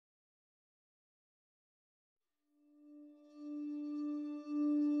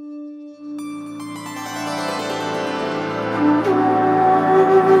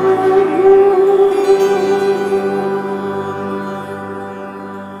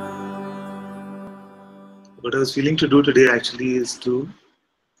What I was feeling to do today actually is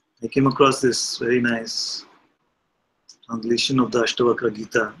I came across this very nice translation of the Ashtavakra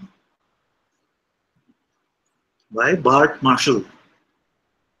Gita by Bart Marshall.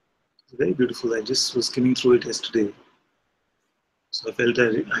 It's very beautiful. I just was skimming through it yesterday. So I felt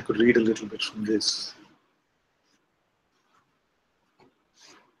I could read a little bit from this.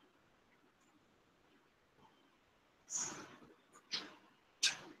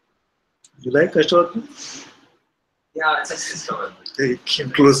 You like Ashtavakra? Yeah, it's a system. They came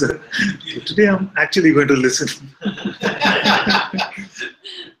closer. So today I'm actually going to listen.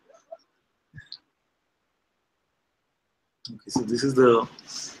 Okay, so this is the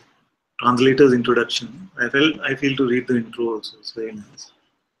translator's introduction. I feel to read the intro also. It's very nice.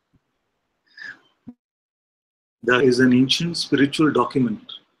 There is an ancient spiritual document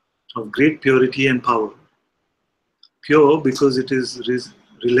of great purity and power. Pure because it is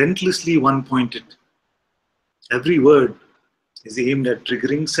relentlessly one-pointed. Every word is aimed at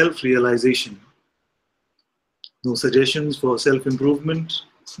triggering self-realization. No suggestions for self-improvement,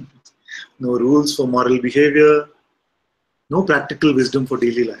 no rules for moral behavior, no practical wisdom for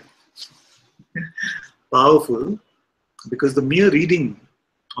daily life. Powerful because the mere reading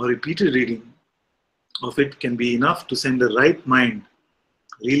or repeated reading of it can be enough to send the right mind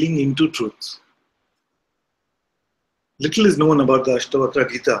reeling into truth. Little is known about the Ashtavakra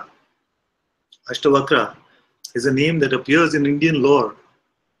Gita. Ashtavakra is a name that appears in Indian lore,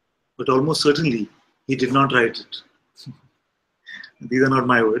 but almost certainly he did not write it. These are not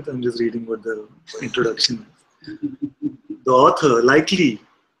my words, I'm just reading what the introduction is. The author, likely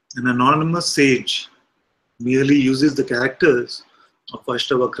an anonymous sage, merely uses the characters of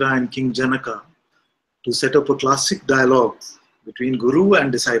Ashtavakra and King Janaka to set up a classic dialogue between Guru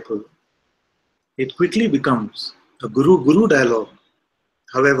and disciple. It quickly becomes a Guru-Guru dialogue.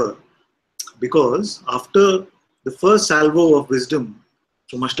 However, because after the first salvo of wisdom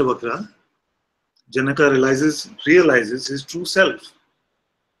from Ashtavakra, Janaka realizes his true self.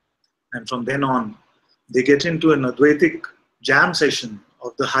 And from then on, they get into an Advaitic jam session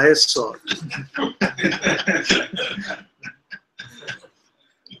of the highest sort.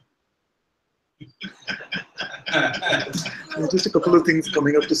 Just a couple of things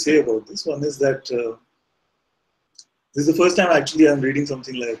coming up to say about this. One is that this is the first time actually I'm reading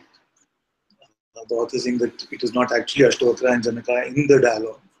something like the author saying that it is not actually Ashtavakra and Janaka in the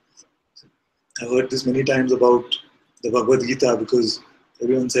dialogue. I've heard this many times about the Bhagavad Gita because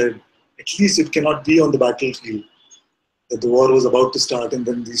everyone said at least it cannot be on the battlefield. That the war was about to start and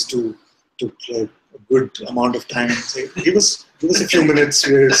then these two took like a good amount of time and say, give us a few minutes,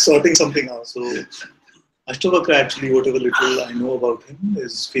 we're sorting something out. So Ashtavakra actually, whatever little I know about him,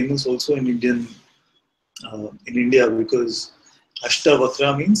 is famous also in India because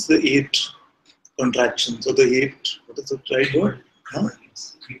Ashtavakra means the 8 contractions or the 8, what is the right word? Huh?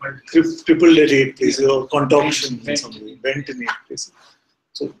 Crippled at 8 places or contortion in some way, bent in 8 places.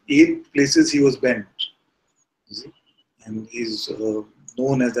 So 8 places he was bent. And he's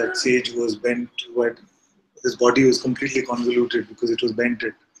known as that sage who was bent, his body was completely convoluted because it was bent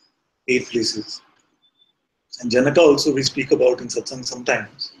at 8 places. And Janaka also we speak about in Satsang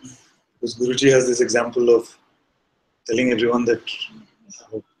sometimes. Because Guruji has this example of telling everyone that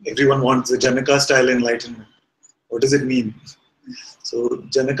everyone wants the Janaka style enlightenment. What does it mean? So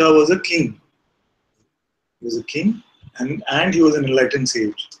Janaka was a king. He was a king and he was an enlightened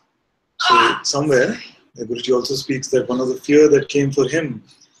sage. So somewhere, the Guruji also speaks that one of the fear that came for him,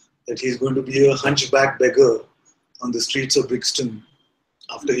 that he's going to be a hunchback beggar on the streets of Brixton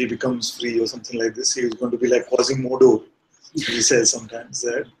after he becomes free or something like this. He was going to be like Quasimodo, he says sometimes,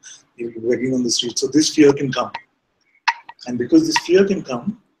 that he'll be begging on the street. So this fear can come. And because this fear can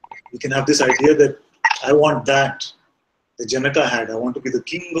come, we can have this idea that I want that Janaka had. I want to be the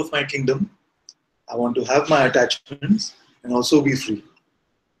king of my kingdom. I want to have my attachments and also be free.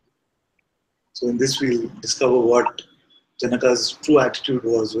 So in this we'll discover what Janaka's true attitude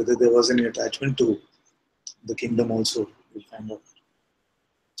was, whether there was any attachment to the kingdom also. We'll find out.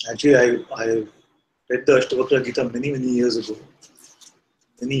 Actually, I read the Ashtavakra Gita many years ago.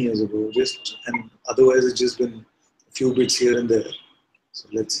 And otherwise it's just been a few bits here and there. So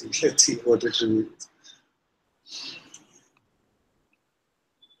let's see what it reveals.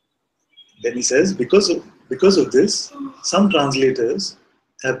 Then he says, because of this, some translators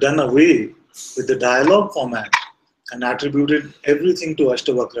have done away with the dialogue format and attributed everything to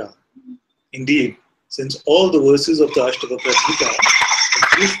Ashtavakra. Indeed, since all the verses of the Ashtavakra Gita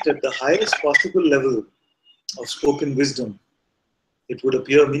exist at the highest possible level of spoken wisdom, it would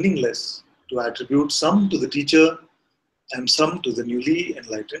appear meaningless to attribute some to the teacher and some to the newly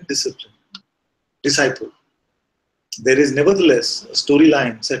enlightened disciple. There is nevertheless a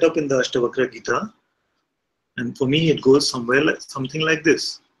storyline set up in the Ashtavakra Gita, and for me it goes something like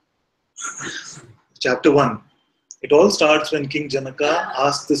this. Chapter 1. It all starts when King Janaka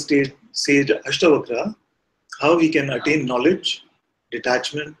asks the sage Ashtavakra how he can attain knowledge,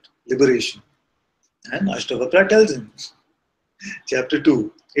 detachment, liberation. And Ashtavakra tells him. Chapter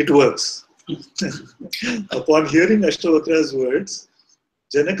 2. It works. Upon hearing Ashtavakra's words,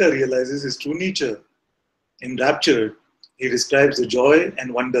 Janaka realizes his true nature. Enraptured, he describes the joy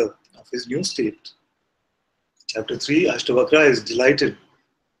and wonder of his new state. Chapter 3. Ashtavakra is delighted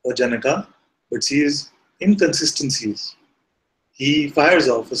for Janaka, but sees inconsistencies. He fires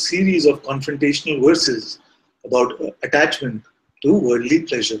off a series of confrontational verses about attachment to worldly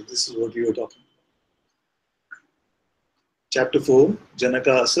pleasure. This is what we were talking about. Chapter 4,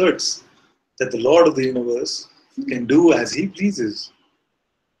 Janaka asserts that the Lord of the universe can do as he pleases.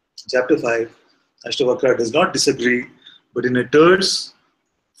 Chapter 5, Ashtavakra does not disagree, but in a terse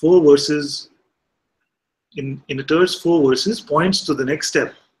 4 verses, points to the next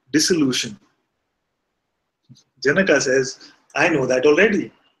step, dissolution. Janaka says, I know that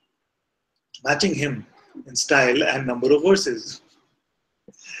already, matching him in style and number of verses.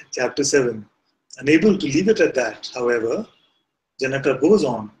 Chapter 7. Unable to leave it at that, however, Janaka goes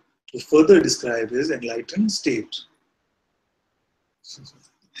on to further describe his enlightened state.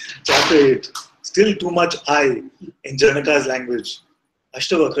 Chapter 8. Still too much I in Janaka's language.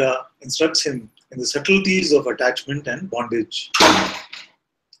 Ashtavakra instructs him in the subtleties of attachment and bondage.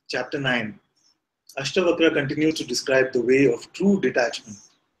 Chapter 9. Ashtavakra continues to describe the way of true detachment.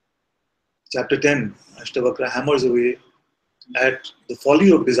 Chapter 10. Ashtavakra hammers away at the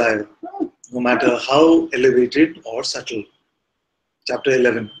folly of desire, no matter how elevated or subtle. Chapter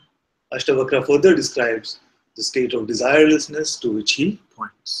 11. Ashtavakra further describes the state of desirelessness to which he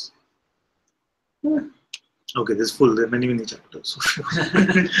points. Okay, this is full. There are many chapters.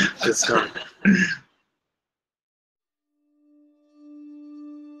 Let's start.